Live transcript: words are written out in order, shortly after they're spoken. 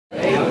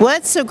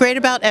What's so great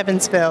about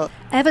Evansville?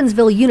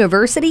 Evansville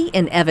University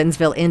in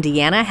Evansville,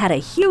 Indiana had a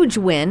huge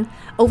win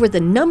over the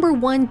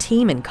 #1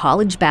 team in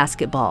college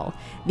basketball.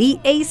 The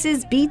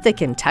Aces beat the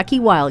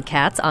Kentucky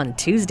Wildcats on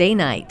Tuesday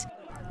night.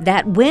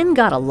 That win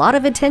got a lot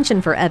of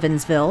attention for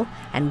Evansville,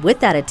 and with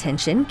that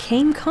attention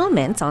came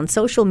comments on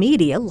social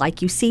media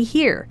like you see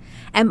here.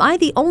 Am I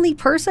the only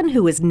person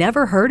who has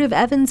never heard of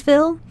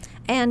Evansville?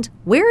 And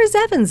where is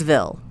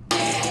Evansville?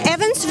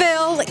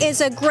 Evansville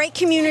is a great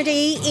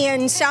community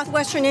in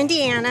southwestern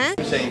Indiana.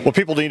 What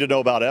people need to know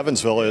about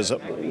Evansville is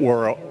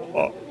we're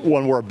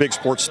a big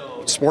sports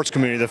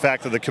community. The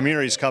fact that the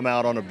community's come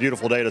out on a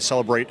beautiful day to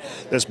celebrate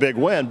this big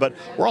win, but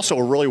we're also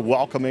a really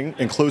welcoming,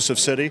 inclusive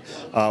city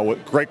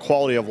with great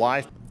quality of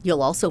life.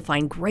 You'll also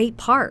find great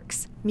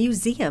parks,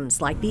 museums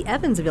like the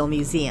Evansville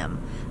Museum,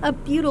 a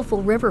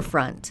beautiful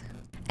riverfront.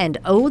 And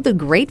oh, the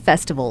great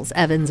festivals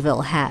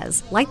Evansville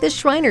has, like the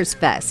Shriners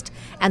Fest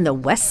and the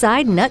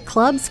Westside Nut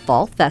Club's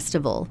Fall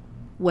Festival,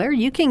 where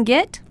you can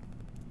get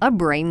a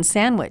brain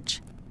sandwich.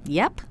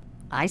 Yep,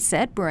 I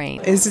said brain.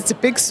 It's a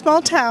big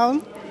small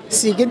town,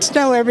 so you get to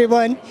know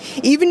everyone,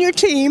 even your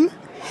team,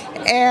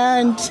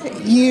 and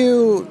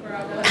you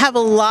have a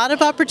lot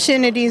of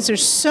opportunities.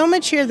 There's so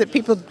much here that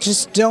people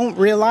just don't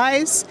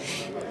realize,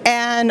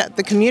 and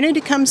the community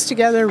comes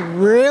together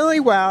really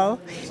well,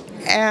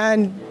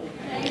 and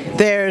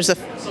there's a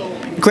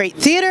great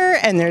theater,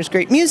 and there's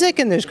great music,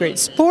 and there's great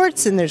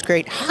sports, and there's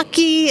great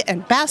hockey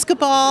and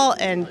basketball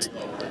and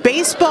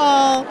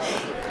baseball.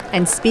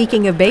 And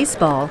speaking of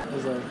baseball,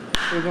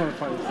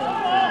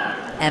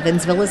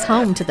 Evansville is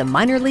home to the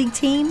minor league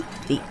team,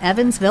 the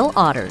Evansville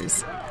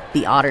Otters.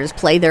 The Otters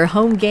play their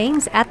home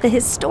games at the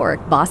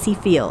historic Bosse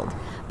Field.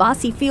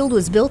 Bosse Field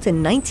was built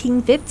in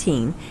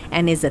 1915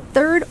 and is the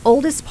third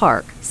oldest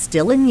park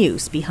still in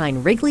use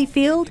behind Wrigley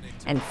Field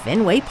and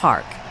Fenway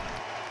Park.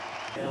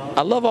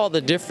 I love all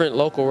the different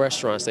local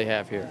restaurants they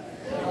have here.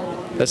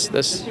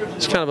 It's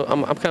kind of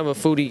I'm kind of a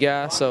foodie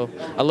guy, so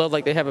I love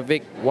they have a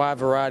big wide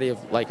variety of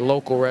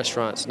local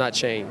restaurants, not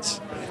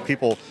chains.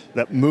 People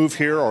that move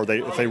here or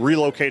if they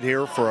relocate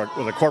here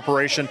with a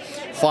corporation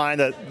find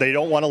that they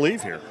don't want to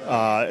leave here.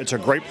 It's a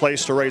great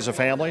place to raise a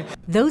family.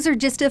 Those are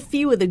just a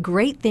few of the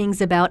great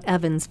things about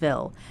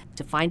Evansville.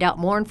 To find out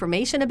more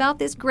information about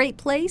this great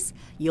place,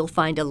 you'll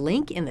find a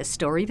link in the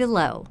story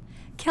below.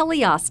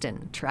 Kelly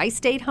Austin,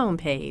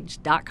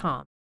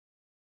 TriStateHomepage.com.